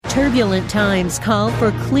Turbulent times call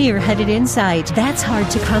for clear-headed insight. That's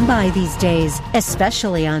hard to come by these days,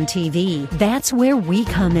 especially on TV. That's where we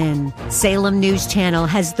come in. Salem News Channel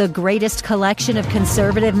has the greatest collection of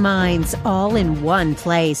conservative minds all in one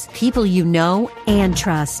place. People you know and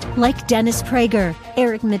trust, like Dennis Prager,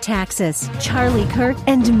 Eric Metaxas, Charlie Kirk,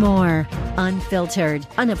 and more. Unfiltered,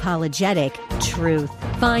 unapologetic truth.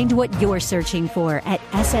 Find what you're searching for at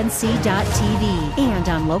snc.tv and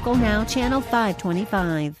on Local Now, Channel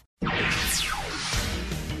 525.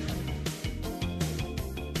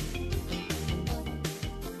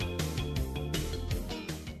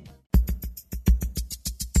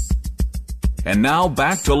 And now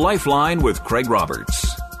back to Lifeline with Craig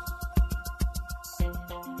Roberts.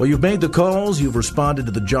 Well, you've made the calls, you've responded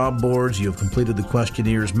to the job boards, you've completed the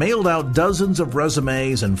questionnaires, mailed out dozens of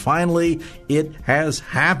resumes, and finally, it has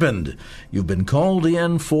happened. You've been called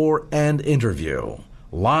in for an interview.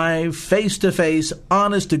 Live, face-to-face,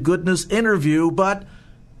 honest-to-goodness interview, but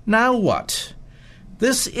now what?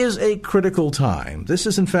 This is a critical time. This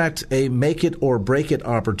is, in fact, a make-it-or-break-it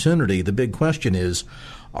opportunity. The big question is,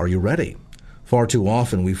 are you ready? Far too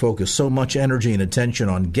often we focus so much energy and attention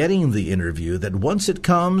on getting the interview that once it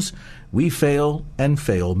comes, we fail and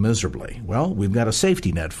fail miserably. Well, we've got a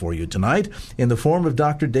safety net for you tonight in the form of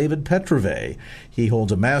Dr. David Petrove. He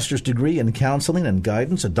holds a master's degree in counseling and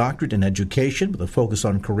guidance, a doctorate in education with a focus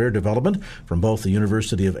on career development from both the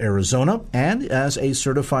University of Arizona, and as a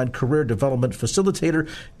certified career development facilitator,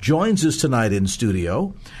 joins us tonight in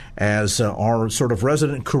studio as our sort of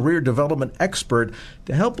resident career development expert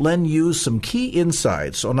to help lend you some key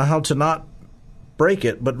insights on how to not break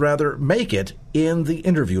it, but rather make it in the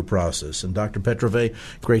interview process. And Dr. Petrove,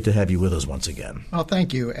 great to have you with us once again. Well,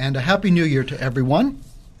 thank you, and a Happy New Year to everyone.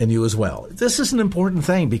 And you as well. This is an important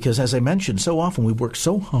thing because, as I mentioned, so often we work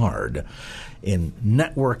so hard in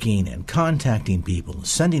networking and contacting people and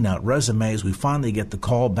sending out resumes. We finally get the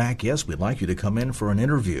call back, yes, we'd like you to come in for an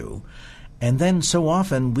interview. And then so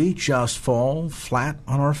often we just fall flat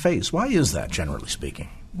on our face. Why is that, generally speaking?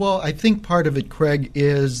 Well, I think part of it, Craig,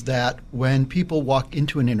 is that when people walk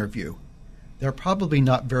into an interview, they're probably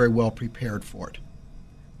not very well prepared for it.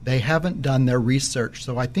 They haven't done their research.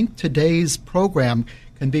 So I think today's program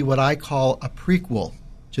can be what I call a prequel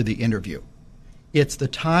to the interview. It's the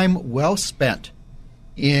time well spent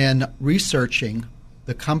in researching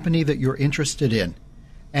the company that you're interested in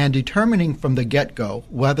and determining from the get-go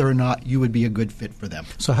whether or not you would be a good fit for them.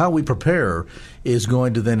 So how we prepare is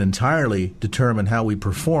going to then entirely determine how we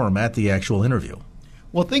perform at the actual interview.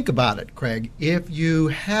 Well, think about it, Craig. If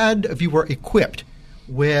you were equipped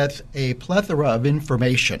with a plethora of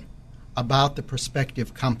information about the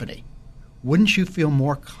prospective company, wouldn't you feel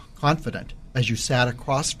more confident as you sat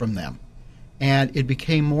across from them? And it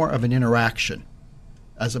became more of an interaction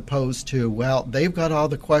as opposed to, well, they've got all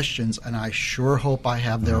the questions, and I sure hope I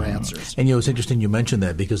have their answers. And, it's interesting you mentioned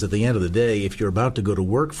that because at the end of the day, if you're about to go to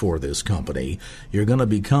work for this company, you're going to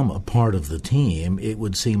become a part of the team. It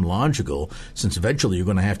would seem logical, since eventually you're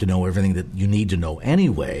going to have to know everything that you need to know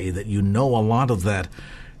anyway, that you know a lot of that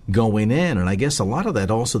going in. And I guess a lot of that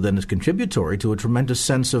also then is contributory to a tremendous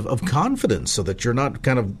sense of confidence so that you're not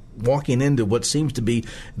kind of walking into what seems to be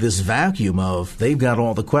this vacuum of they've got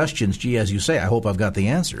all the questions. Gee, as you say, I hope I've got the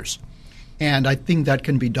answers. And I think that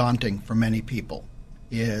can be daunting for many people,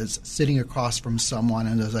 is sitting across from someone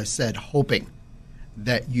and, as I said, hoping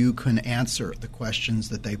that you can answer the questions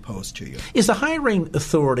that they pose to you. Is the hiring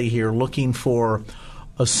authority here looking for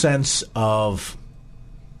a sense of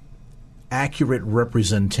accurate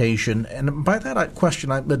representation? And by that question,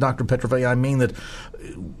 Dr. Petrove, I mean that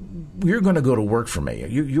you're going to go to work for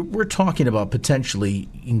me. We're talking about potentially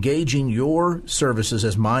engaging your services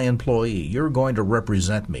as my employee. You're going to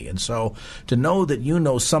represent me. And so to know that you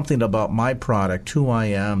know something about my product, who I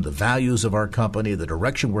am, the values of our company, the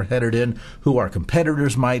direction we're headed in, who our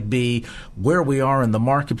competitors might be, where we are in the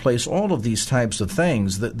marketplace, all of these types of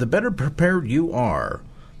things, the better prepared you are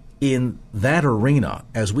in that arena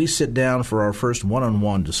as we sit down for our first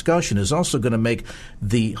one-on-one discussion is also going to make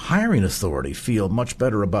the hiring authority feel much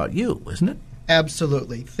better about you, isn't it?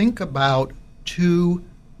 Absolutely. Think about two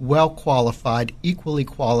well-qualified, equally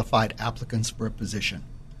qualified applicants for a position,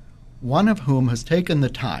 one of whom has taken the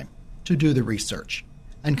time to do the research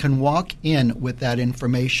and can walk in with that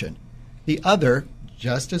information. The other,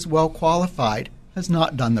 just as well qualified, has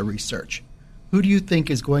not done the research. Who do you think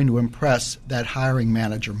is going to impress that hiring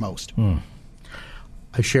manager most?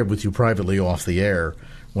 I shared with you privately off the air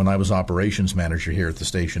when I was operations manager here at the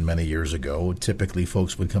station many years ago. Typically,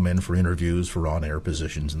 folks would come in for interviews for on-air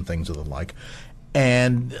positions and things of the like.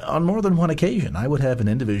 And on more than one occasion, I would have an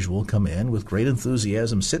individual come in with great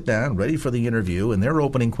enthusiasm, sit down, ready for the interview, and their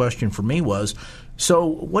opening question for me was, so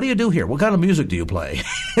what do you do here? What kind of music do you play?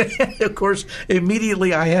 Of course,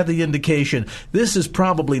 immediately I had the indication this is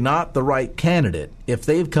probably not the right candidate if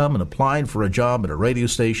they've come and applied for a job at a radio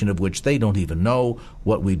station of which they don't even know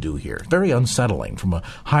what we do here. Very unsettling from a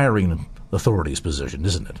hiring authority's position,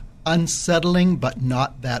 isn't it? Unsettling, but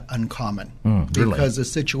not that uncommon. Really? Because the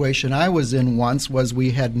situation I was in once was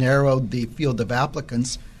we had narrowed the field of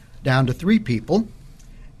applicants down to 3 people,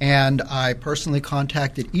 and I personally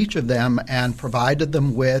contacted each of them and provided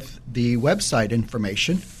them with the website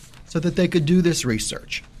information so that they could do this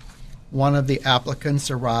research. One of the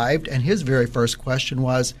applicants arrived, and his very first question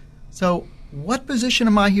was, so what position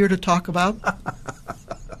am I here to talk about?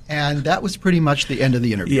 And that was pretty much the end of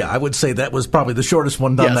the interview. Yeah, I would say that was probably the shortest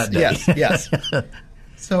one done that day. Yes.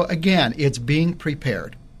 So again, it's being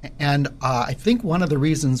prepared. And I think one of the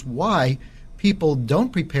reasons why people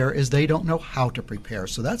don't prepare is they don't know how to prepare.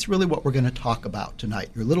 So that's really what we're going to talk about tonight,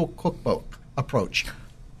 your little cookbook approach.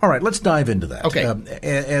 All right, let's dive into that. Okay.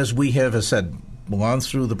 As we have said, gone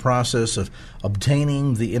through the process of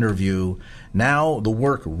obtaining the interview, now the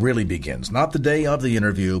work really begins. Not the day of the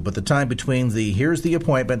interview, but the time between here's the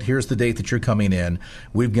appointment, here's the date that you're coming in.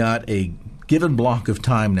 We've got a given block of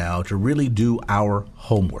time now to really do our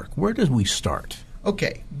homework. Where do we start?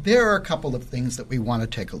 Okay, there are a couple of things that we want to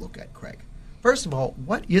take a look at, Craig. First of all,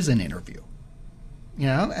 what is an interview? You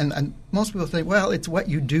know, and most people think, well, it's what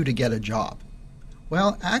you do to get a job.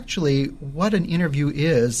 Well, actually, what an interview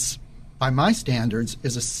is, by my standards,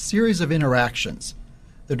 is a series of interactions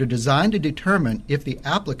that are designed to determine if the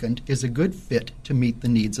applicant is a good fit to meet the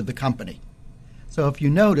needs of the company. So if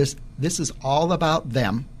you notice, this is all about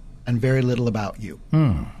them and very little about you.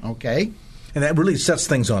 Okay? And that really sets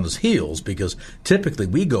things on its heels because typically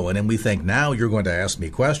we go in and we think, now you're going to ask me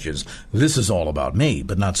questions. This is all about me,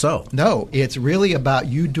 but not so. No, it's really about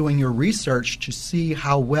you doing your research to see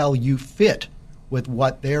how well you fit with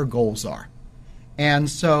what their goals are. And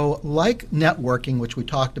so, like networking, which we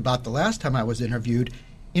talked about the last time I was interviewed,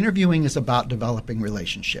 interviewing is about developing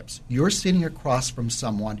relationships. You're sitting across from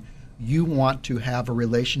someone, you want to have a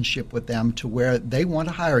relationship with them to where they want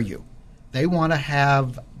to hire you. They want to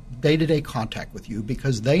have day-to-day contact with you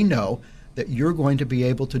because they know that you're going to be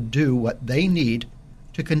able to do what they need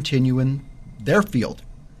to continue in their field.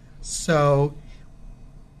 So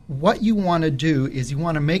what you want to do is you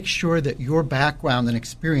want to make sure that your background and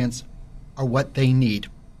experience are what they need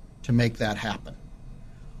to make that happen.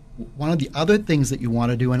 One of the other things that you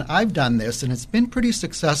want to do, and I've done this, and it's been pretty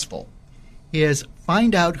successful, is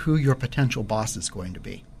find out who your potential boss is going to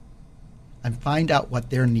be and find out what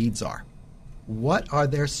their needs are. What are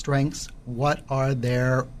their strengths? What are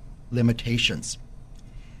their limitations?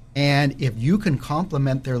 And if you can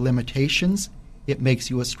complement their limitations, it makes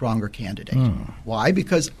you a stronger candidate. Why?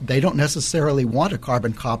 Because they don't necessarily want a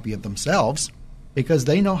carbon copy of themselves, because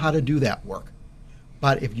they know how to do that work.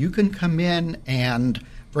 But if you can come in and,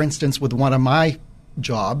 for instance, with one of my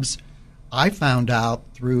jobs, I found out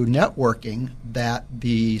through networking that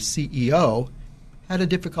the CEO had a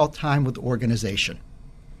difficult time with organization.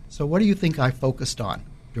 So what do you think I focused on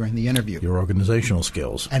during the interview? Your organizational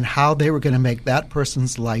skills. And how they were going to make that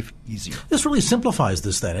person's life easier. This really simplifies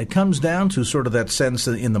this then. It comes down to sort of that sense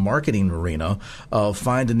in the marketing arena of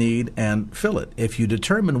find a need and fill it. If you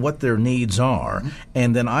determine what their needs are,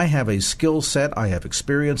 and then I have a skill set, I have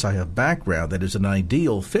experience, I have background that is an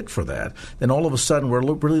ideal fit for that, then all of a sudden we're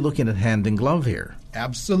really looking at hand in glove here.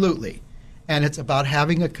 Absolutely. And it's about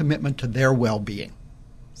having a commitment to their well-being.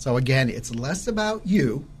 So again, it's less about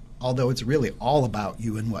you, although it's really all about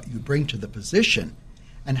you and what you bring to the position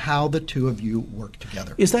and how the two of you work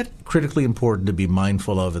together. Is that critically important to be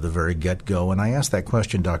mindful of at the very get-go? And I ask that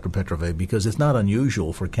question, Dr. Petrove, because it's not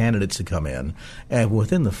unusual for candidates to come in and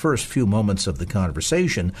within the first few moments of the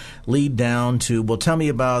conversation lead down to, well, tell me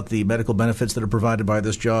about the medical benefits that are provided by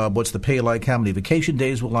this job. What's the pay like? How many vacation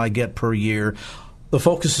days will I get per year? The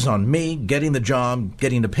focus is on me, getting the job,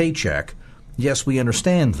 getting the paycheck. Yes, we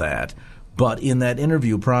understand that. But in that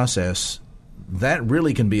interview process, that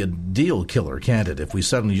really can be a deal killer, can't it, if we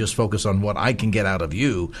suddenly just focus on what I can get out of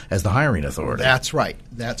you as the hiring authority? That's right.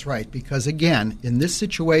 That's right. Because, again, in this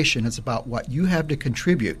situation, it's about what you have to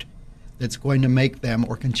contribute that's going to make them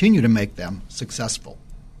or continue to make them successful.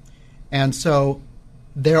 And so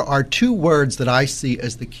there are 2 words that I see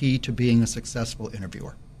as the key to being a successful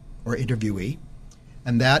interviewer or interviewee,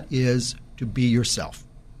 and that is to be yourself.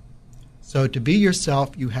 So to be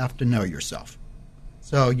yourself, you have to know yourself.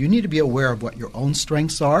 So you need to be aware of what your own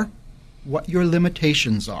strengths are, what your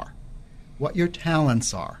limitations are, what your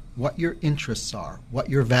talents are, what your interests are, what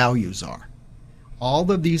your values are.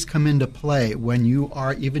 All of these come into play when you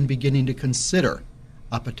are even beginning to consider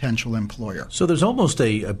a potential employer. So there's almost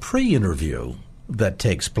a pre-interview that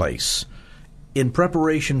takes place. In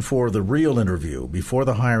preparation for the real interview, before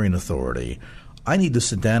the hiring authority, I need to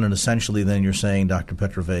sit down and essentially, then you're saying, Dr.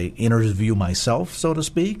 Petrove, interview myself, so to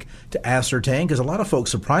speak, to ascertain, because a lot of folks,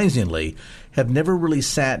 surprisingly, have never really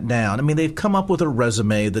sat down. I mean, they've come up with a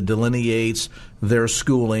resume that delineates their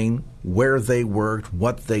schooling, where they worked,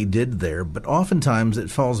 what they did there, but oftentimes it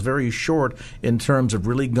falls very short in terms of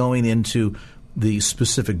really going into the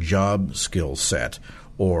specific job skill set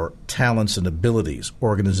or talents and abilities.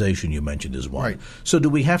 Organization you mentioned is one. Right. So do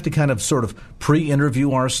we have to kind of sort of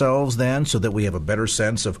pre-interview ourselves then so that we have a better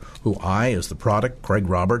sense of who I, as the product, Craig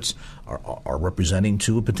Roberts, are representing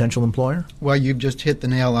to a potential employer? Well, you've just hit the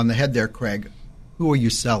nail on the head there, Craig. Who are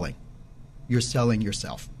you selling? You're selling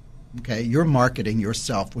yourself. Okay? You're marketing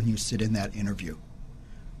yourself when you sit in that interview.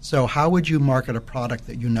 So how would you market a product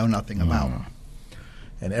that you know nothing about?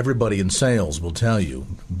 And everybody in sales will tell you,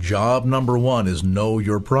 job number one is know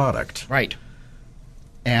your product. Right.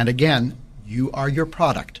 And again, you are your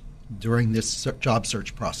product during this job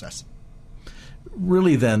search process.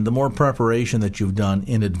 Really then, the more preparation that you've done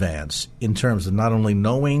in advance in terms of not only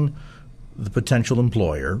knowing the potential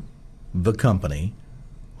employer, the company,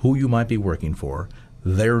 who you might be working for,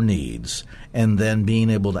 their needs, and then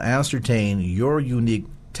being able to ascertain your unique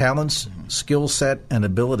talents, skill set, and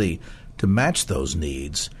ability to match those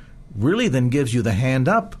needs, really then gives you the hand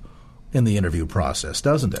up in the interview process,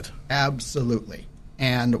 doesn't it? Absolutely.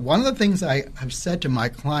 And one of the things I have said to my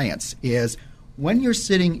clients is when you're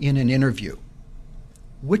sitting in an interview,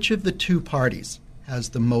 which of the two parties has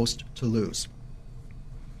the most to lose?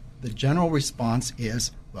 The general response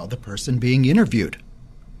is, well, the person being interviewed,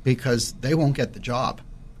 because they won't get the job.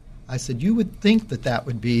 I said, you would think that that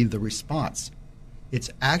would be the response.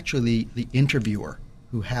 It's actually the interviewer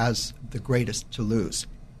who has the greatest to lose.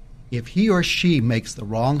 If he or she makes the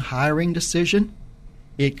wrong hiring decision,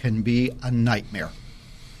 it can be a nightmare.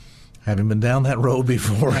 Having been down that road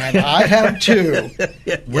before. And I have too,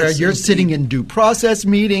 where Yes, you're indeed. sitting in due process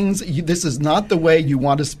meetings. This is not the way you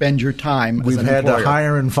want to spend your time We've as an had employer. to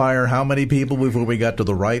hire and fire how many people before we got to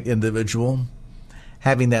the right individual?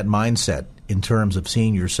 Having that mindset in terms of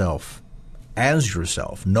seeing yourself as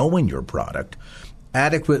yourself, knowing your product,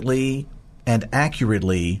 adequately and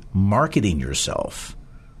accurately marketing yourself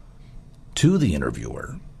to the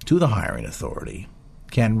interviewer, to the hiring authority,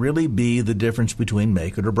 can really be the difference between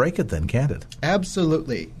make it or break it then, can't it?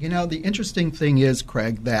 Absolutely. You know, the interesting thing is,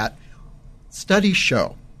 Craig, that studies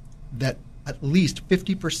show that at least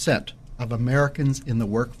 50% of Americans in the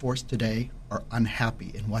workforce today are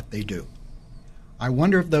unhappy in what they do. I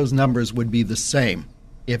wonder if those numbers would be the same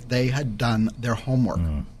if they had done their homework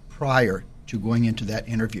prior to going into that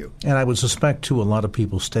interview. And I would suspect, too, a lot of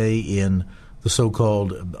people stay in the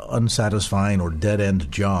so-called unsatisfying or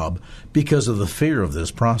dead-end job because of the fear of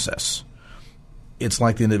this process. It's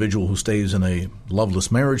like the individual who stays in a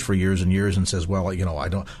loveless marriage for years and years and says, well, you know,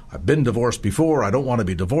 I've been divorced before. I don't want to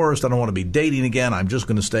be divorced. I don't want to be dating again. I'm just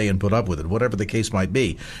going to stay and put up with it, whatever the case might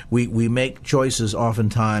be. We make choices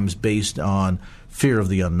oftentimes based on fear of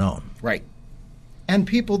the unknown. Right. And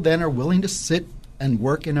people then are willing to sit and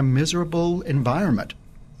work in a miserable environment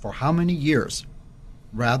for how many years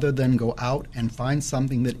rather than go out and find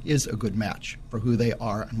something that is a good match for who they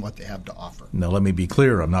are and what they have to offer. Now, let me be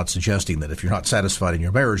clear. I'm not suggesting that if you're not satisfied in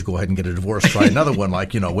your marriage, go ahead and get a divorce, try another one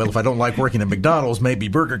like, well, if I don't like working at McDonald's, maybe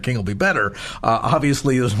Burger King will be better.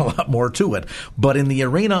 Obviously, there's a lot more to it. But in the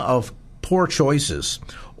arena of poor choices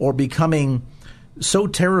or becoming so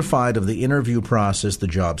terrified of the interview process, the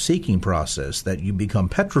job-seeking process, that you become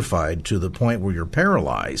petrified to the point where you're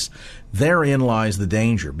paralyzed, therein lies the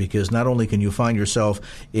danger, because not only can you find yourself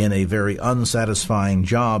in a very unsatisfying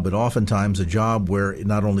job, but oftentimes a job where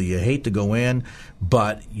not only you hate to go in,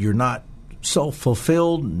 but you're not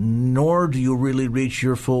self-fulfilled, nor do you really reach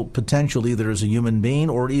your full potential either as a human being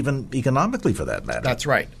or even economically for that matter. That's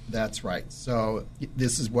right. That's right. So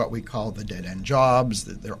this is what we call the dead-end jobs.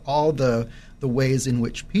 They're all the ways in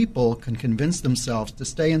which people can convince themselves to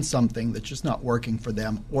stay in something that's just not working for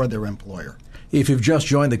them or their employer. If you've just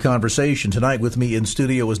joined the conversation, tonight with me in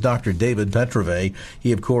studio is Dr. David Petrove.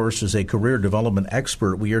 He, of course, is a career development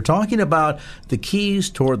expert. We are talking about the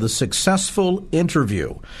keys toward the successful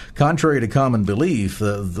interview. Contrary to common belief,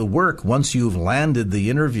 the work, once you've landed the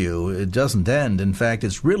interview, it doesn't end. In fact,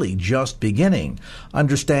 it's really just beginning.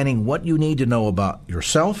 Understanding what you need to know about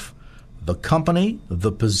yourself, the company,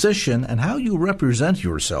 the position, and how you represent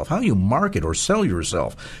yourself, how you market or sell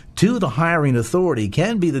yourself to the hiring authority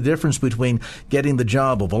can be the difference between getting the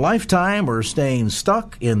job of a lifetime or staying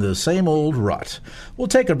stuck in the same old rut. We'll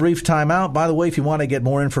take a brief time out. By the way, if you want to get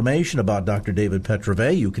more information about Dr. David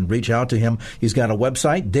Petrove, you can reach out to him. He's got a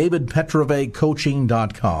website,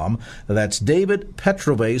 davidpetrovecoaching.com. That's David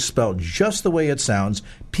Petrove, spelled just the way it sounds,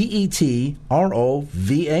 Petrovay,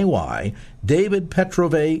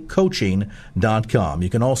 davidpetrovecoaching.com. You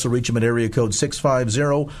can also reach him at area code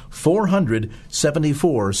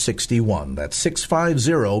 650-400-7461. That's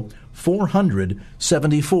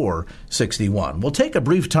 650-400-7461. We'll take a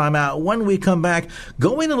brief time out. When we come back,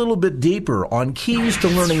 going a little bit deeper on keys to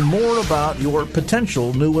learning more about your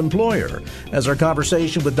potential new employer as our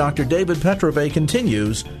conversation with Dr. David Petrove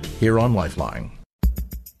continues here on Lifeline.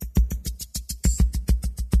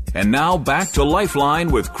 And now back to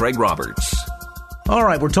Lifeline with Craig Roberts. All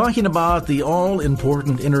right, we're talking about the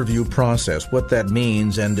all-important interview process, what that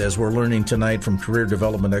means, and as we're learning tonight from career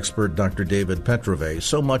development expert Dr. David Petrove,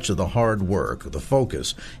 so much of the hard work, the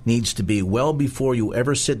focus, needs to be well before you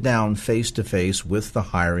ever sit down face-to-face with the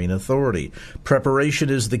hiring authority. Preparation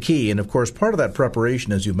is the key, and of course, part of that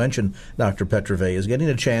preparation, as you mentioned, Dr. Petrove, is getting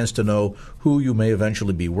a chance to know who you may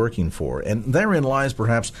eventually be working for. And therein lies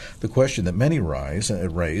perhaps the question that many raise,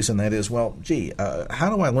 and that is, well,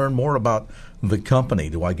 how do I learn more about the company?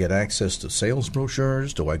 Do I get access to sales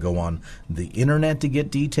brochures? Do I go on the internet to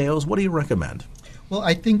get details? What do you recommend? Well,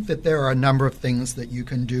 I think that there are a number of things that you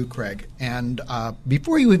can do, Craig. And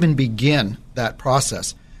before you even begin that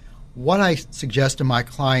process, what I suggest to my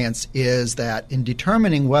clients is that in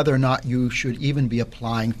determining whether or not you should even be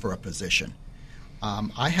applying for a position,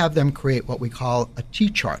 I have them create what we call a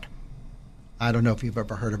T-chart. I don't know if you've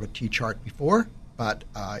ever heard of a T-chart before, but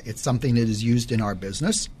it's something that is used in our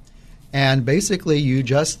business. And basically, you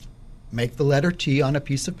just make the letter T on a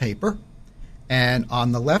piece of paper, and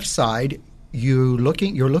on the left side, you're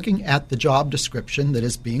looking at the job description that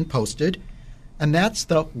is being posted, and that's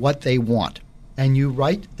what they want. And you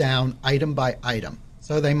write down item by item.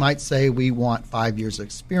 So they might say, we want 5 years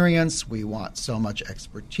experience, we want so much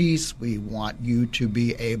expertise, we want you to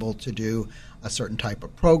be able to do a certain type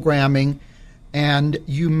of programming, and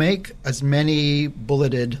you make as many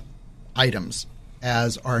bulleted items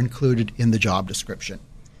as are included in the job description.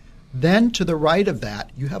 Then to the right of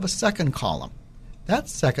that, you have a second column. That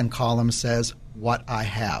second column says what I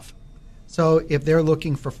have. So if they're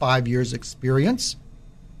looking for 5 years experience,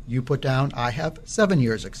 you put down I have 7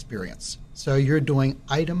 years experience. So you're doing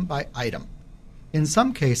item by item. In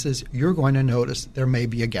some cases, you're going to notice there may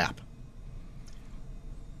be a gap.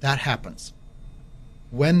 That happens.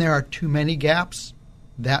 When there are too many gaps,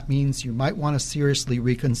 that means you might want to seriously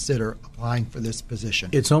reconsider applying for this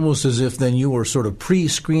position. It's almost as if then you were sort of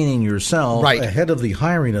pre-screening yourself right ahead of the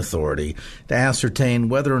hiring authority to ascertain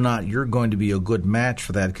whether or not you're going to be a good match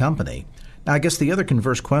for that company. Now, I guess the other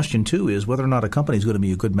converse question, too, is whether or not a company is going to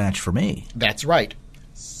be a good match for me. That's right.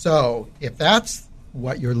 So if that's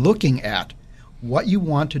what you're looking at, what you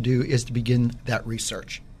want to do is to begin that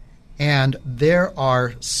research. And there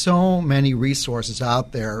are so many resources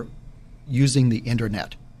out there using the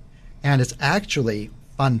internet. And it's actually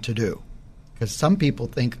fun to do because some people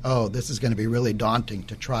think, oh, this is going to be really daunting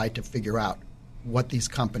to try to figure out what these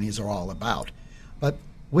companies are all about. But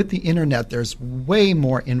with the internet, there's way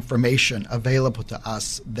more information available to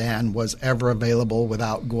us than was ever available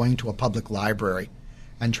without going to a public library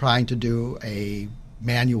and trying to do a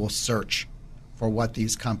manual search for what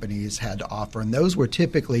these companies had to offer. And those were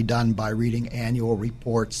typically done by reading annual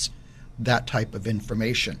reports, that type of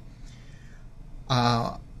information.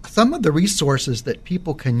 Some of the resources that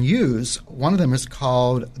people can use, one of them is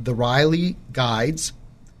called the Riley Guides,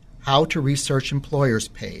 How to Research Employers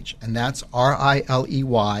page, and that's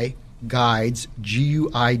RILEY Guides,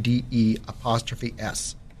 GUIDE''S.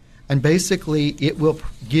 And basically, it will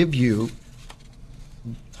give you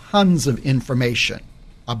tons of information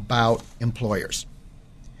about employers.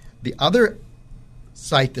 The other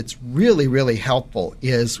site that's really, really helpful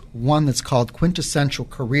is one that's called Quintessential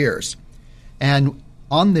Careers. And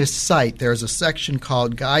on this site, there's a section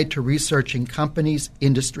called Guide to Researching Companies,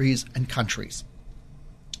 Industries, and Countries.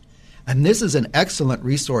 And this is an excellent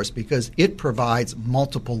resource because it provides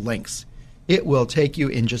multiple links. It will take you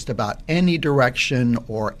in just about any direction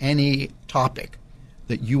or any topic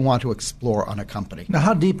that you want to explore on a company. Now,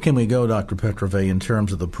 how deep can we go, Dr. Petrove, in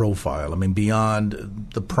terms of the profile? I mean, beyond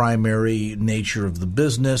the primary nature of the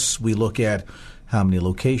business, we look at how many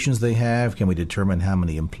locations they have. Can we determine how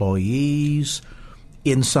many employees?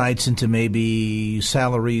 insights into maybe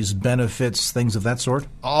salaries, benefits, things of that sort?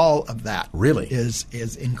 All of that really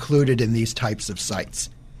is included in these types of sites.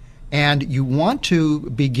 And you want to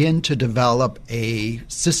begin to develop a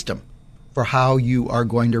system for how you are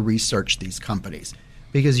going to research these companies,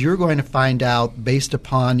 because you're going to find out, based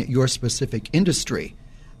upon your specific industry,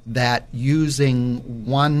 that using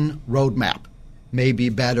one roadmap may be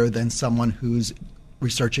better than someone who's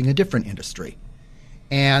researching a different industry.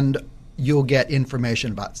 And you'll get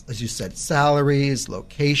information about, as you said, salaries,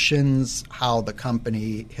 locations, how the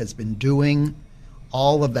company has been doing.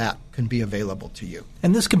 All of that can be available to you.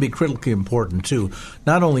 And this can be critically important, too,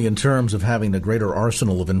 not only in terms of having a greater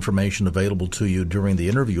arsenal of information available to you during the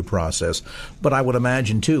interview process, but I would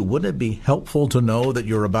imagine, too, wouldn't it be helpful to know that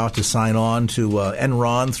you're about to sign on to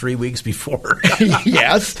Enron 3 weeks before?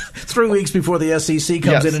 Yes. 3 weeks before the SEC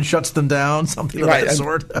comes in and shuts them down, something of that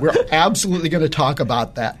sort. We're absolutely going to talk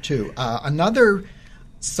about that, too. Another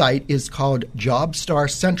site is called JobStar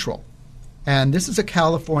Central. And this is a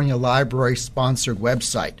California library-sponsored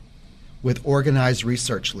website with organized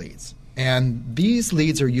research leads. And these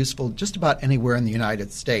leads are useful just about anywhere in the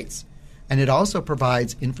United States. And it also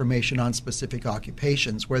provides information on specific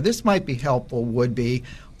occupations. Where this might be helpful would be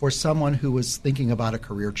for someone who was thinking about a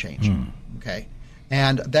career change. Okay,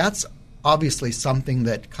 and that's obviously something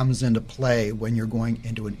that comes into play when you're going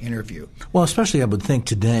into an interview. Well, especially I would think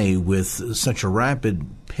today with such a rapid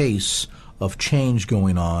pace of change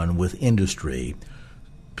going on with industry,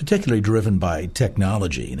 particularly driven by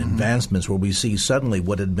technology and advancements, where we see suddenly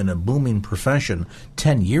what had been a booming profession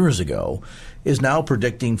 10 years ago is now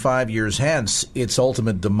predicting 5 years hence its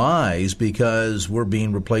ultimate demise because we're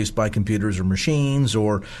being replaced by computers or machines,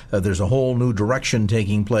 or there's a whole new direction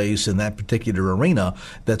taking place in that particular arena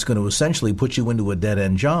that's going to essentially put you into a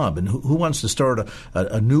dead-end job. And who wants to start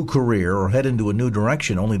a new career or head into a new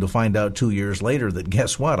direction only to find out 2 years later that,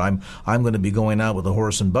 guess what, I'm going to be going out with a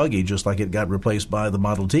horse and buggy just like it got replaced by the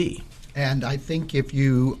Model T. And I think if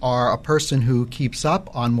you are a person who keeps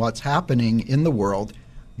up on what's happening in the world,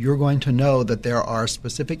 you're going to know that there are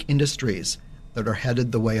specific industries that are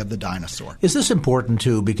headed the way of the dinosaur. Is this important,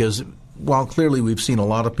 too? Because while clearly we've seen a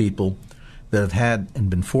lot of people that have had and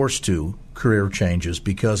been forced to career changes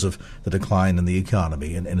because of the decline in the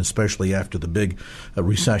economy, and especially after the big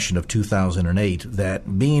recession of 2008,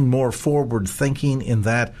 that being more forward-thinking in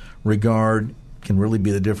that regard can really be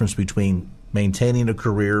the difference between maintaining a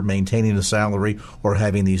career, maintaining a salary, or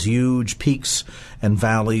having these huge peaks and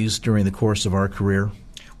valleys during the course of our career?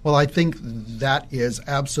 Well, I think that is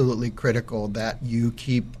absolutely critical, that you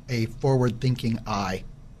keep a forward-thinking eye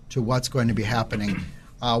to what's going to be happening.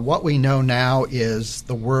 What we know now is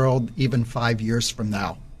the world, even 5 years from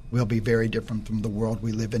now, will be very different from the world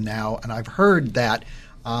we live in now. And I've heard that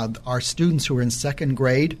our students who are in second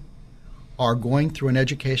grade are going through an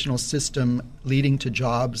educational system leading to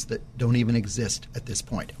jobs that don't even exist at this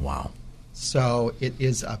point. Wow. So it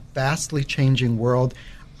is a vastly changing world.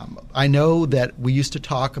 I know that we used to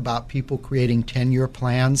talk about people creating 10-year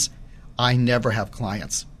plans. I never have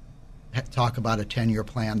clients talk about a 10-year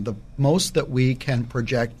plan. The most that we can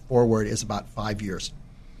project forward is about 5 years.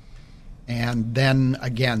 And then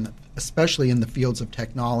again, especially in the fields of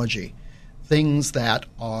technology, things that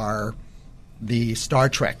are the Star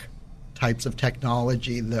Trek types of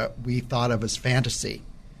technology that we thought of as fantasy,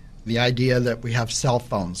 the idea that we have cell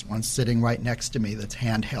phones, one sitting right next to me that's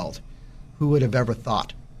handheld. Who would have ever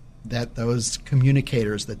thought that those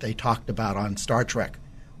communicators that they talked about on Star Trek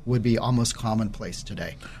would be almost commonplace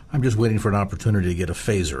today? I'm just waiting for an opportunity to get a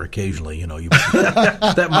phaser occasionally.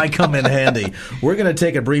 That might come in handy. We're going to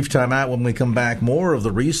take a brief time out. When we come back, more of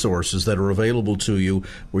the resources that are available to you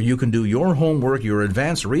where you can do your homework, your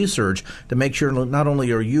advanced research to make sure not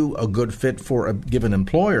only are you a good fit for a given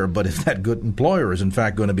employer, but if that good employer is in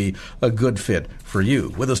fact going to be a good fit for you.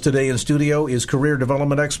 With us today in studio is career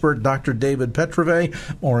development expert Dr. David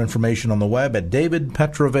Petrove. More information on the web at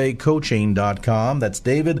davidpetrovecoaching.com. That's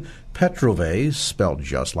David Petrove, spelled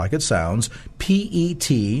just like it sounds, Petrovay,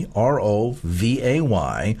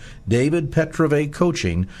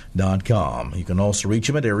 davidpetrovecoaching.com. You can also reach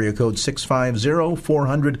him at area code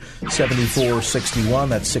 650-400-7461.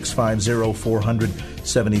 That's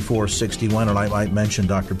 650-400-7461. And I might mention,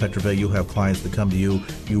 Dr. Petrove, you have clients that come to you.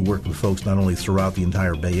 You work with folks not only throughout the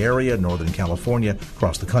entire Bay Area, Northern California,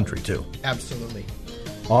 across the country, too. Absolutely.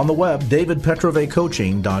 On the web,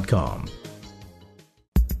 davidpetrovecoaching.com.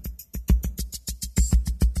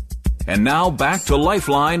 And now back to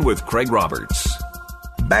Lifeline with Craig Roberts.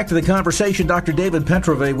 Back to the conversation. Dr. David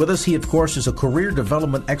Petrove with us. He, of course, is a career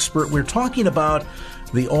development expert. We're talking about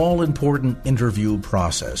the all-important interview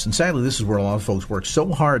process. And sadly, this is where a lot of folks work so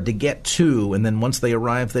hard to get to, and then once they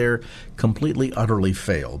arrive there, completely, utterly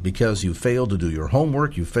fail because you failed to do your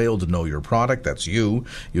homework, you failed to know your product, that's you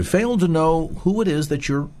failed to know who it is that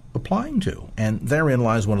you're applying to. And therein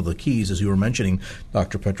lies one of the keys, as you were mentioning,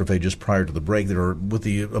 Dr. Petrove, just prior to the break, that are with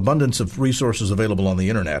the abundance of resources available on the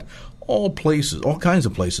Internet, all kinds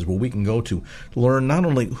of places where we can go to learn not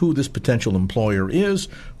only who this potential employer is,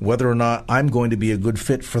 whether or not I'm going to be a good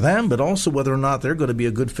fit for them, but also whether or not they're going to be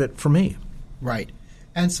a good fit for me. Right.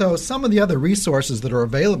 And so some of the other resources that are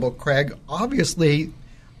available, Craig, obviously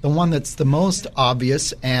the one that's the most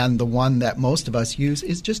obvious and the one that most of us use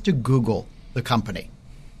is just to Google the company.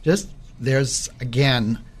 There's,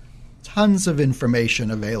 again, tons of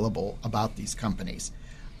information available about these companies.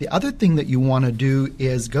 The other thing that you want to do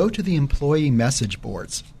is go to the employee message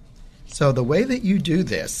boards. So the way that you do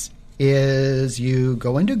this is you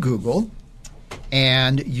go into Google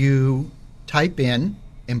and you type in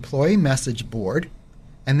employee message board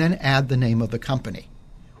and then add the name of the company.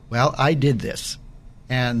 Well, I did this.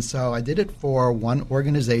 And so I did it for one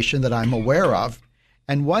organization that I'm aware of.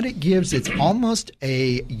 And what it gives, it's almost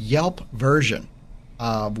a Yelp version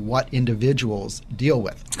of what individuals deal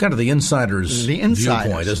with. It's kind of the insider's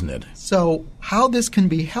viewpoint, isn't it? So how this can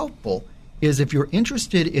be helpful is if you're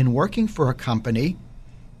interested in working for a company,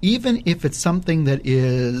 even if it's something that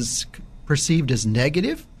is perceived as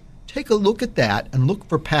negative, take a look at that and look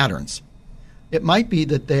for patterns. It might be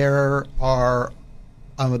that there are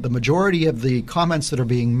the majority of the comments that are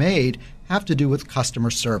being made have to do with customer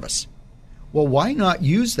service. Well, why not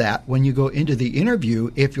use that when you go into the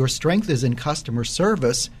interview? If your strength is in customer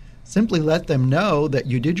service, simply let them know that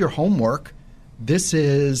you did your homework. This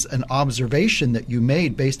is an observation that you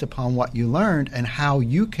made based upon what you learned and how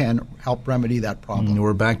you can help remedy that problem.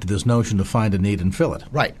 We're back to this notion to find a need and fill it.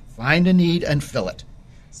 Right. Find a need and fill it.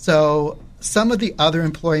 So some of the other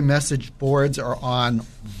employee message boards are on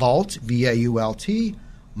Vault, V-A-U-L-T,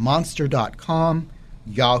 Monster.com,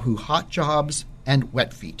 Yahoo Hot Jobs, and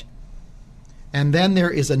Wetfeet. And then there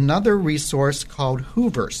is another resource called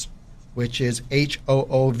Hoovers, which is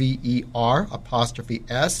HOOVER''S,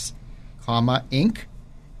 Inc.,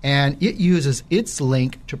 and it uses its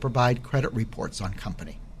link to provide credit reports on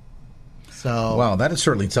company. So, wow, that would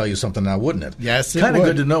certainly tell you something now, wouldn't it? Yes, it Kind of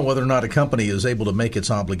would. good to know whether or not a company is able to make its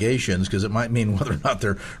obligations, because it might mean whether or not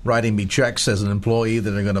they're writing me checks as an employee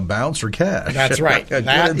that are going to bounce or cash. That's right.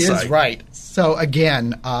 That is right. So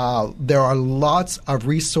again, there are lots of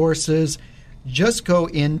resources. Just go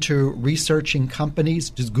into researching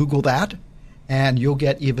companies, just Google that, and you'll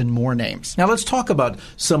get even more names. Now let's talk about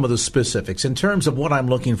some of the specifics in terms of what I'm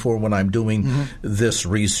looking for when I'm doing this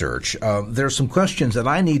research. There's some questions that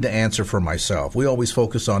I need to answer for myself. We always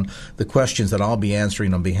focus on the questions that I'll be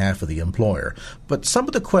answering on behalf of the employer. But some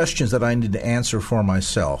of the questions that I need to answer for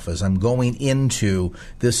myself as I'm going into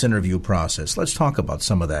this interview process, let's talk about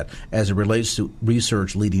some of that as it relates to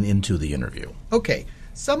research leading into the interview. Okay.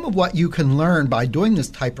 Some of what you can learn by doing this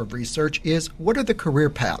type of research is what are the career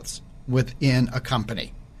paths within a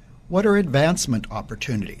company? What are advancement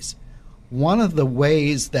opportunities? One of the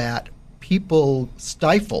ways that people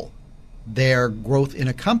stifle their growth in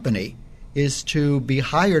a company is to be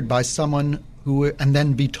hired by someone and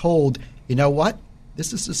then be told, you know what,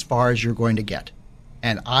 this is as far as you're going to get.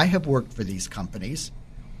 And I have worked for these companies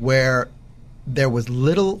where there was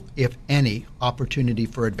little, if any, opportunity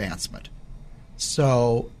for advancement.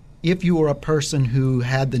 So if you were a person who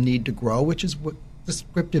had the need to grow, which is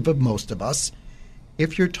descriptive of most of us,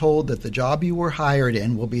 if you're told that the job you were hired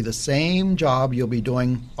in will be the same job you'll be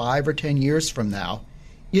doing 5 or 10 years from now,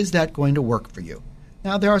 is that going to work for you?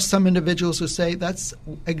 Now, there are some individuals who say that's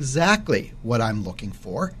exactly what I'm looking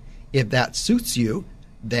for. If that suits you,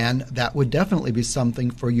 then that would definitely be something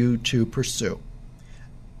for you to pursue.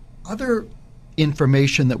 Other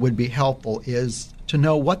information that would be helpful is to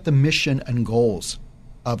know what the mission and goals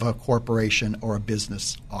of a corporation or a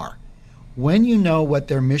business are. When you know what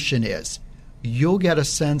their mission is, you'll get a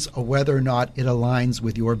sense of whether or not it aligns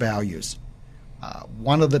with your values.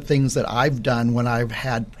 One of the things that I've done when I've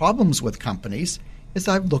had problems with companies is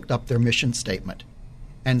I've looked up their mission statement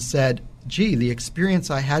and said, gee, the experience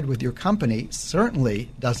I had with your company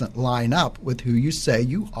certainly doesn't line up with who you say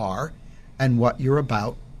you are and what you're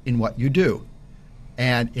about in what you do.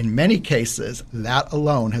 And in many cases, that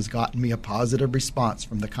alone has gotten me a positive response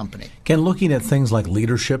from the company. Can looking at things like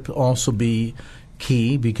leadership also be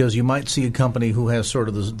key? Because you might see a company who has sort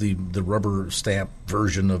of the rubber stamp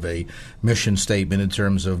version of a mission statement in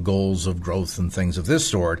terms of goals of growth and things of this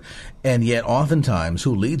sort, and yet oftentimes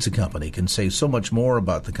who leads a company can say so much more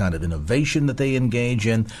about the kind of innovation that they engage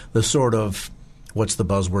in, the sort of, what's the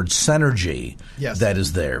buzzword, synergy that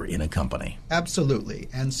is there in a company. Absolutely.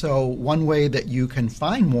 And so one way that you can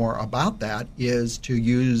find more about that is to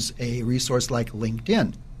use a resource like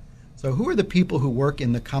LinkedIn. So who are the people who work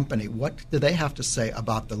in the company? What do they have to say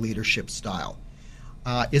about the leadership style?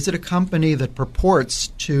 Is it a company that purports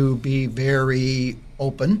to be very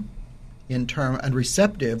open and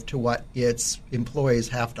receptive to what its employees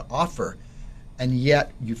have to offer? And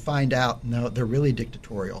yet you find out, no, they're really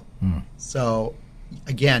dictatorial. So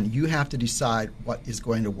again, you have to decide what is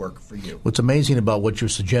going to work for you. What's amazing about what you're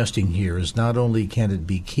suggesting here is not only can it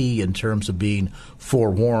be key in terms of being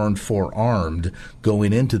forewarned, forearmed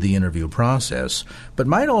going into the interview process, but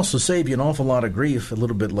might also save you an awful lot of grief a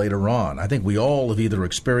little bit later on. I think we all have either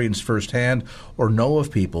experienced firsthand or know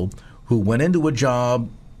of people who went into a job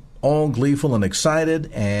all gleeful and excited,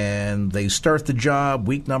 and they start the job.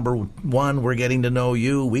 Week number 1, we're getting to know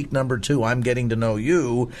you. Week number 2, I'm getting to know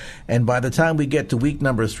you. And by the time we get to week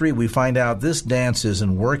number 3, we find out this dance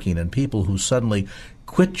isn't working, and people who suddenly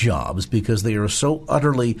quit jobs because they are so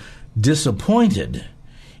utterly disappointed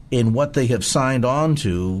in what they have signed on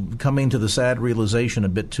to, coming to the sad realization a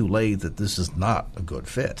bit too late that this is not a good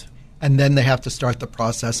fit. And then they have to start the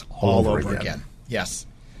process all over again. Yes.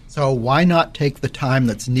 So why not take the time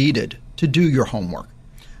that's needed to do your homework?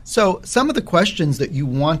 So some of the questions that you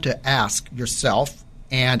want to ask yourself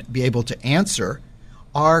and be able to answer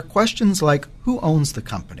are questions like, who owns the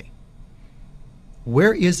company?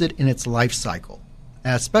 Where is it in its life cycle?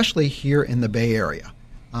 Especially here in the Bay Area.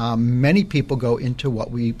 Many people go into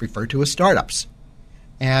what we refer to as startups.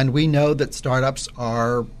 And we know that startups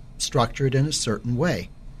are structured in a certain way.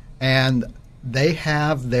 And they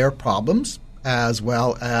have their problems as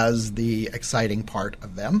well as the exciting part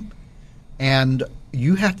of them. And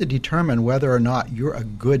you have to determine whether or not you're a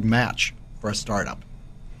good match for a startup.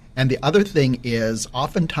 And the other thing is,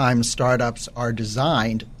 oftentimes startups are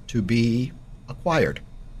designed to be acquired.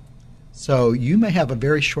 So you may have a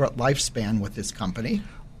very short lifespan with this company.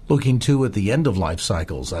 Looking, too, at the end of life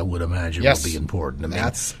cycles, I would imagine, will be important. I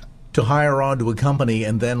mean, to hire onto a company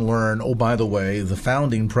and then learn, oh, by the way, the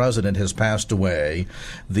founding president has passed away,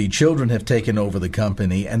 the children have taken over the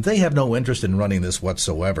company, and they have no interest in running this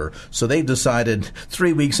whatsoever. So they've decided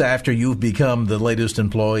 3 weeks after you've become the latest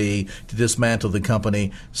employee to dismantle the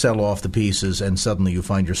company, sell off the pieces, and suddenly you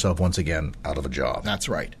find yourself once again out of a job. That's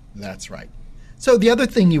right. That's right. So the other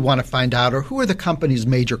thing you want to find out are, who are the company's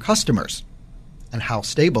major customers and how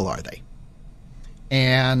stable are they?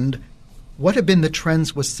 And what have been the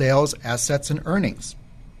trends with sales, assets, and earnings?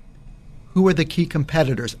 Who are the key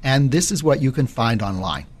competitors? And this is what you can find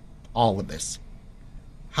online, all of this.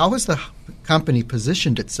 How has the company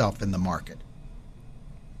positioned itself in the market?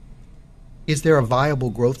 Is there a viable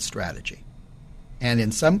growth strategy? And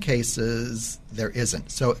in some cases, there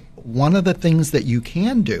isn't. So one of the things that you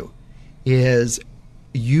can do is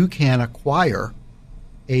you can acquire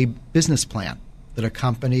a business plan that a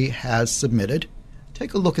company has submitted.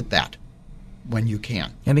 Take a look at that when you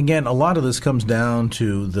can. And again, a lot of this comes down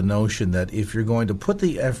to the notion that if you're going to put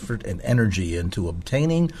the effort and energy into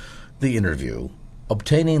obtaining the interview,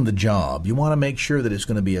 obtaining the job, you want to make sure that it's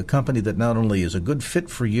going to be a company that not only is a good fit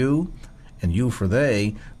for you and you for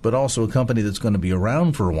they, but also a company that's going to be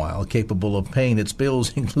around for a while, capable of paying its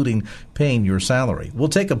bills, including paying your salary. We'll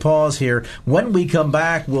take a pause here. When we come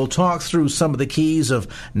back, we'll talk through some of the keys of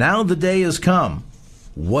now the day has come.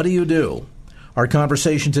 What do you do? Our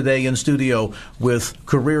conversation today in studio with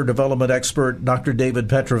career development expert Dr. David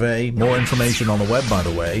Petrovay. More information on the web, by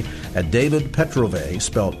the way, at David Petrovay,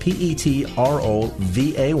 spelled Petrovay,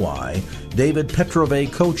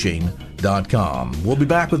 DavidPetrovayCoaching.com. We'll be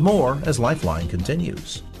back with more as Lifeline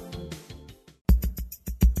continues.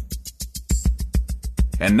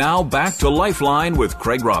 And now back to Lifeline with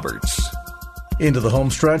Craig Roberts. Into the home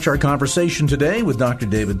stretch, our conversation today with Dr.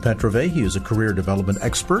 David Petrovay. He is a career development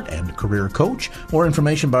expert and career coach. More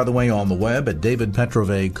information, by the way, on the web at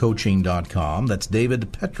DavidPetrovayCoaching.com. That's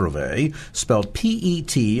David Petrovay, spelled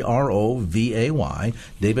Petrovay,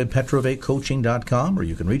 DavidPetrovayCoaching.com, or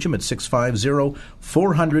you can reach him at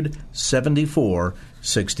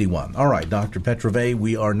 650-400-7461. All right, Dr. Petrovay,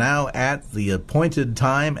 we are now at the appointed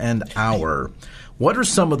time and hour. What are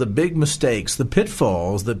some of the big mistakes, the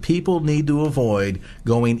pitfalls that people need to avoid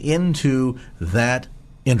going into that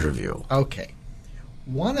interview? Okay.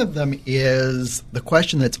 One of them is the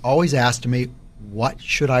question that's always asked to me, what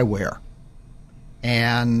should I wear?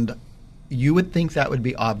 And you would think that would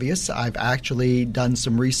be obvious. I've actually done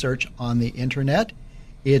some research on the internet.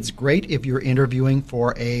 It's great if you're interviewing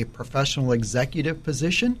for a professional executive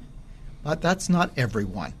position, but that's not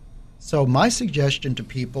everyone. So my suggestion to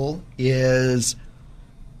people is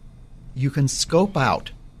you can scope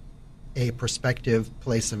out a prospective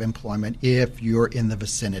place of employment if you're in the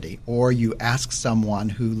vicinity, or you ask someone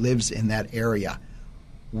who lives in that area.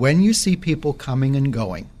 When you see people coming and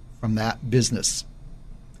going from that business,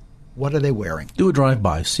 what are they wearing? Do a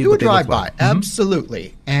drive-by. Do a drive-by,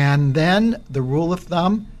 absolutely. And then the rule of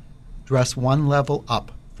thumb, dress one level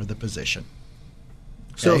up for the position.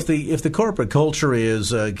 So if the corporate culture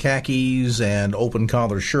is khakis and open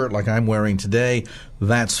collar shirt like I'm wearing today,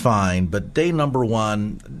 that's fine. But day number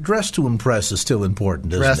one, dress to impress is still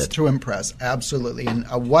important, isn't it? Dress to impress, absolutely. And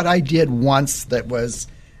what I did once that was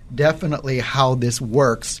definitely how this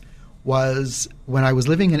works was when I was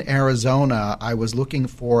living in Arizona, I was looking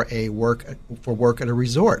for work at a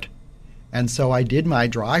resort. And so I did my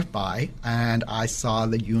drive-by, and I saw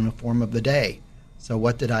the uniform of the day. So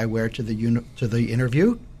what did I wear to the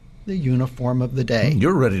interview? The uniform of the day.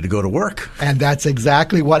 You're ready to go to work. And that's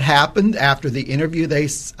exactly what happened after the interview.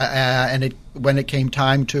 When it came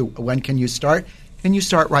time to when can you start? Can you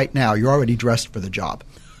start right now? You're already dressed for the job.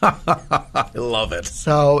 I love it.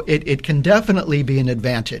 So it can definitely be an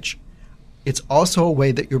advantage. It's also a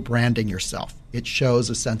way that you're branding yourself. It shows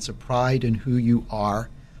a sense of pride in who you are.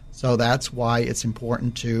 So that's why it's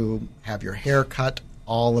important to have your hair cut,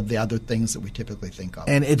 all of the other things that we typically think of.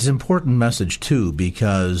 And it's an important message, too,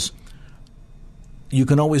 because you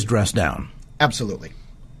can always dress down. Absolutely.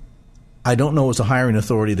 I don't know as a hiring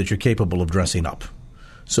authority that you're capable of dressing up.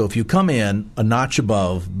 So if you come in a notch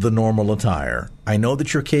above the normal attire, I know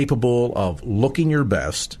that you're capable of looking your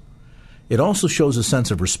best. It also shows a sense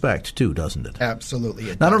of respect, too, doesn't it? Absolutely.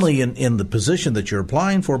 It Not does. only in the position that you're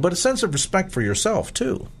applying for, but a sense of respect for yourself,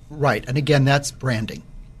 too. Right. And again, that's branding,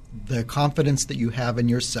 the confidence that you have in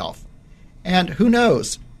yourself. And who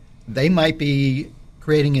knows, they might be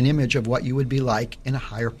creating an image of what you would be like in a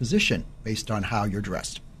higher position based on how you're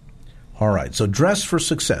dressed. All right. So dress for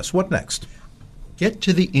success. What next? Get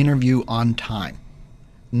to the interview on time.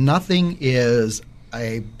 Nothing is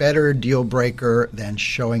a better deal breaker than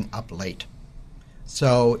showing up late.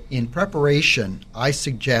 So in preparation, I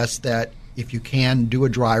suggest that if you can, do a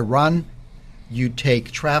dry run. You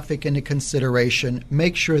take traffic into consideration.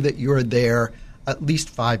 Make sure that you're there at least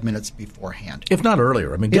 5 minutes beforehand. If not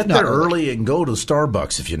earlier. I mean, get there early and go to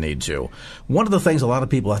Starbucks if you need to. One of the things a lot of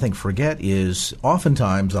people, I think, forget is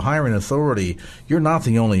oftentimes the hiring authority, you're not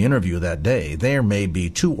the only interview that day. There may be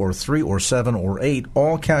 2 or 3 or 7 or 8,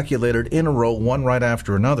 all calculated in a row, one right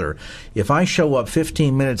after another. If I show up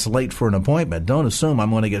 15 minutes late for an appointment, don't assume I'm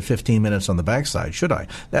going to get 15 minutes on the backside, should I?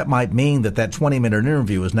 That might mean that 20-minute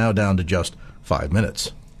interview is now down to just 5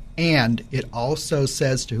 minutes. And it also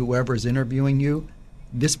says to whoever's interviewing you,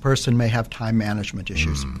 this person may have time management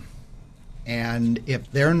issues. And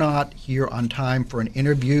if they're not here on time for an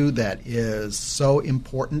interview that is so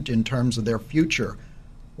important in terms of their future,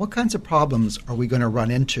 what kinds of problems are we going to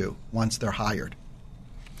run into once they're hired?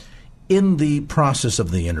 In the process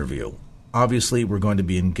of the interview, obviously we're going to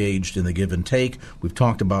be engaged in the give and take. We've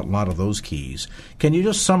talked about a lot of those keys. Can you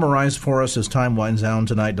just summarize for us as time winds down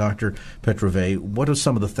tonight, Dr. Petrove, what are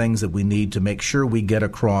some of the things that we need to make sure we get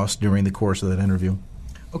across during the course of that interview?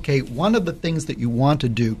 Okay, one of the things that you want to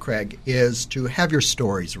do, Craig, is to have your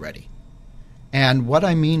stories ready. And what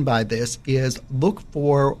I mean by this is look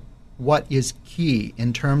for what is key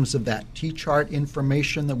in terms of that T-chart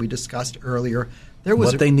information that we discussed earlier.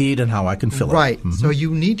 What they need and how I can fill it. Right. So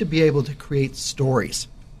you need to be able to create stories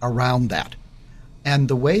around that. And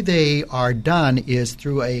the way they are done is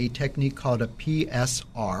through a technique called a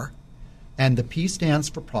PSR. And the P stands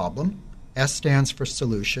for problem, S stands for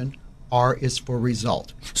solution, R is for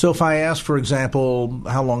result. So if I ask, for example,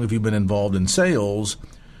 how long have you been involved in sales,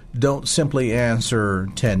 don't simply answer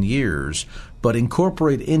 10 years, but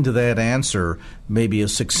incorporate into that answer maybe a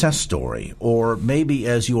success story, or maybe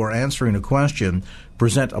as you are answering a question,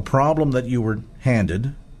 present a problem that you were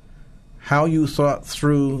handed, how you thought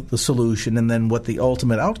through the solution, and then what the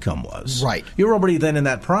ultimate outcome was. Right. You're already then in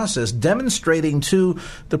that process demonstrating to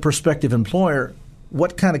the prospective employer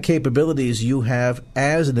what kind of capabilities you have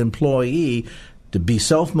as an employee to be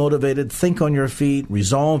self-motivated, think on your feet,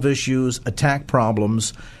 resolve issues, attack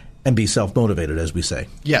problems, and be self-motivated, as we say.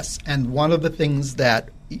 Yes, and one of the things that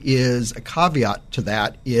is a caveat to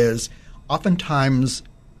that is oftentimes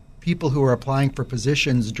people who are applying for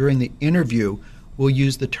positions during the interview will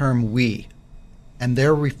use the term we, and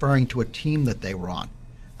they're referring to a team that they were on.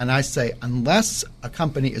 And I say, unless a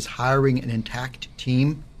company is hiring an intact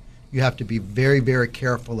team, you have to be very, very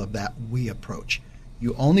careful of that we approach.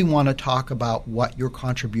 You only want to talk about what your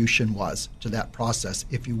contribution was to that process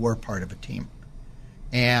if you were part of a team.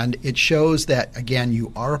 And it shows that, again,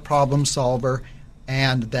 you are a problem solver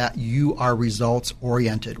and that you are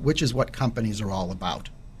results-oriented, which is what companies are all about.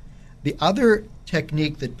 The other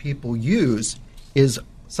technique that people use is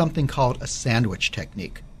something called a sandwich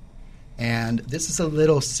technique. And this is a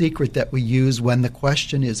little secret that we use when the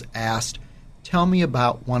question is asked, tell me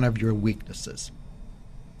about one of your weaknesses.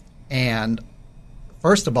 And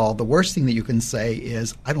first of all, the worst thing that you can say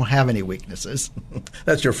is, I don't have any weaknesses.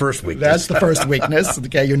 That's your first weakness. That's the first weakness.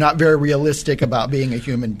 Okay, you're not very realistic about being a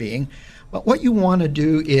human being. But what you want to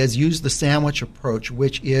do is use the sandwich approach,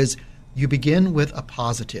 which is you begin with a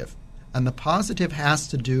positive. And the positive has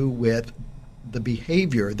to do with the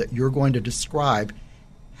behavior that you're going to describe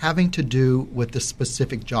having to do with the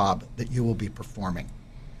specific job that you will be performing.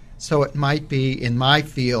 So it might be, in my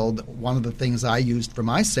field, one of the things I used for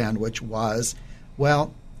my sandwich was,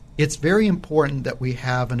 well, it's very important that we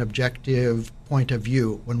have an objective point of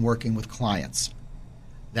view when working with clients.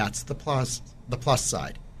 That's the plus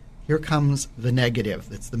side. Here comes the negative.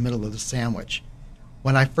 That's the middle of the sandwich.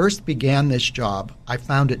 When I first began this job, I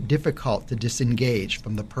found it difficult to disengage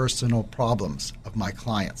from the personal problems of my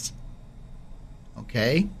clients.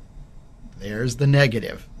 Okay? There's the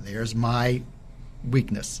negative. There's my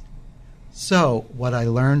weakness. So what I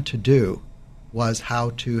learned to do was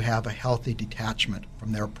how to have a healthy detachment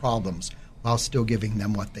from their problems while still giving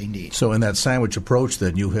them what they need. So in that sandwich approach,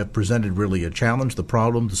 then, you have presented really a challenge, the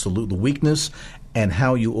problem, the weakness, and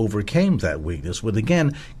how you overcame that weakness, which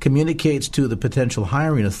again communicates to the potential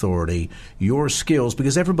hiring authority your skills,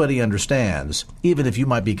 because everybody understands, even if you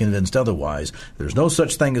might be convinced otherwise, there's no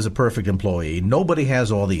such thing as a perfect employee. Nobody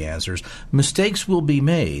has all the answers. Mistakes will be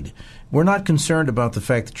made. We're not concerned about the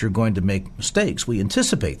fact that you're going to make mistakes. We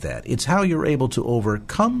anticipate that. It's how you're able to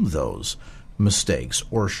overcome those mistakes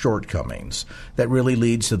or shortcomings that really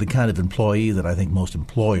leads to the kind of employee that I think most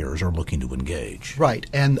employers are looking to engage. Right.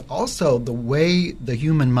 And also the way the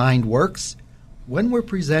human mind works, when we're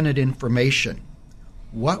presented information,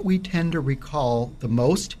 what we tend to recall the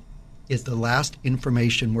most is the last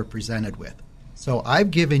information we're presented with. So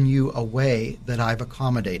I've given you a way that I've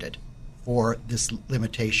accommodated for this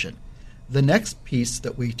limitation. The next piece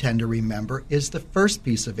that we tend to remember is the first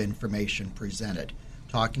piece of information presented,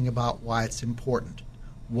 talking about why it's important.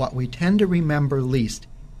 What we tend to remember least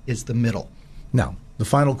is the middle. Now, the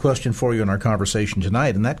final question for you in our conversation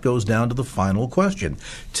tonight, and that goes down to the final question.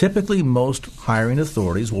 Typically, most hiring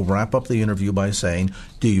authorities will wrap up the interview by saying,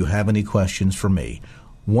 do you have any questions for me?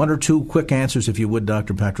 One or two quick answers, if you would,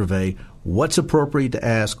 Dr. Petrove. What's appropriate to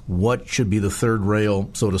ask? What should be the third rail,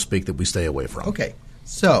 so to speak, that we stay away from? Okay,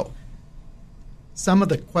 so some of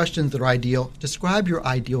the questions that are ideal, describe your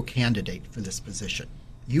ideal candidate for this position.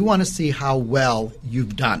 You want to see how well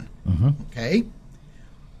you've done, okay?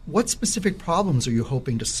 What specific problems are you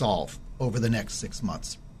hoping to solve over the next 6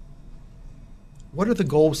 months? What are the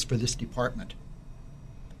goals for this department?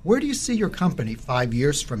 Where do you see your company 5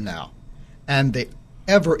 years from now? And the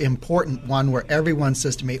ever important one where everyone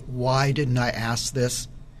says to me, why didn't I ask this?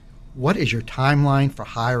 What is your timeline for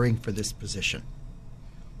hiring for this position?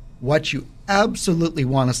 What you absolutely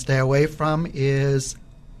want to stay away from is,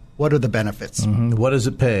 what are the benefits? What does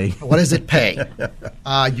it pay? What does it pay?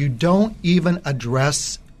 You don't even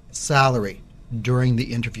address salary during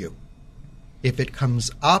the interview. If it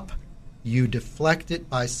comes up, you deflect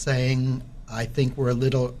it by saying, I think we're a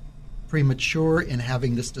little premature in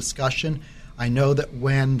having this discussion. I know that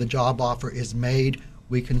when the job offer is made,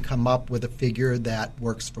 we can come up with a figure that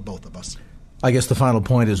works for both of us. I guess the final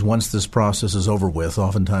point is, once this process is over with,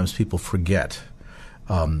 oftentimes people forget.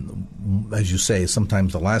 As you say,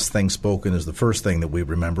 sometimes the last thing spoken is the first thing that we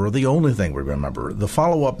remember, or the only thing we remember. The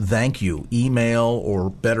follow-up thank you, email, or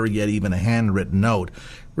better yet, even a handwritten note,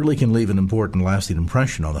 really can leave an important, lasting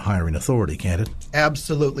impression on the hiring authority, can't it?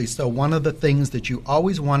 Absolutely. So one of the things that you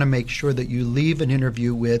always want to make sure that you leave an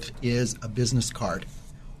interview with is a business card,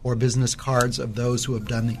 or business cards of those who have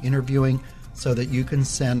done the interviewing, so that you can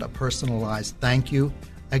send a personalized thank you.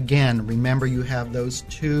 Again, remember you have those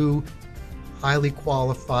two highly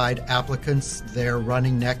qualified applicants. They're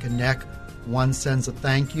running neck and neck. One sends a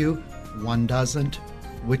thank you, one doesn't.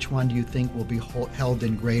 Which one do you think will be held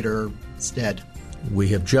in greater stead? We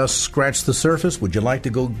have just scratched the surface. Would you like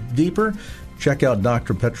to go deeper? Check out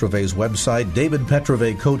Dr. Petrove's website,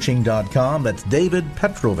 davidpetrovaycoaching.com. That's David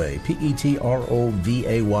Petrove,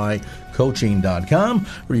 Petrovay, coaching.com,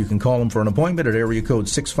 or you can call him for an appointment at area code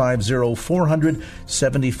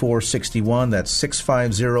 650-400-7461. That's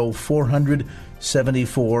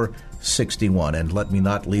 650-400-7461. 61. And let me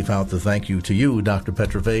not leave out the thank you to you, Dr.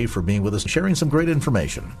 Petrove, for being with us, sharing some great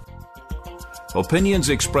information. Opinions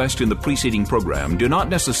expressed in the preceding program do not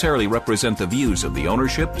necessarily represent the views of the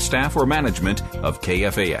ownership, staff, or management of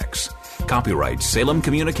KFAX. Copyright Salem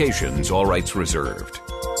Communications, all rights reserved.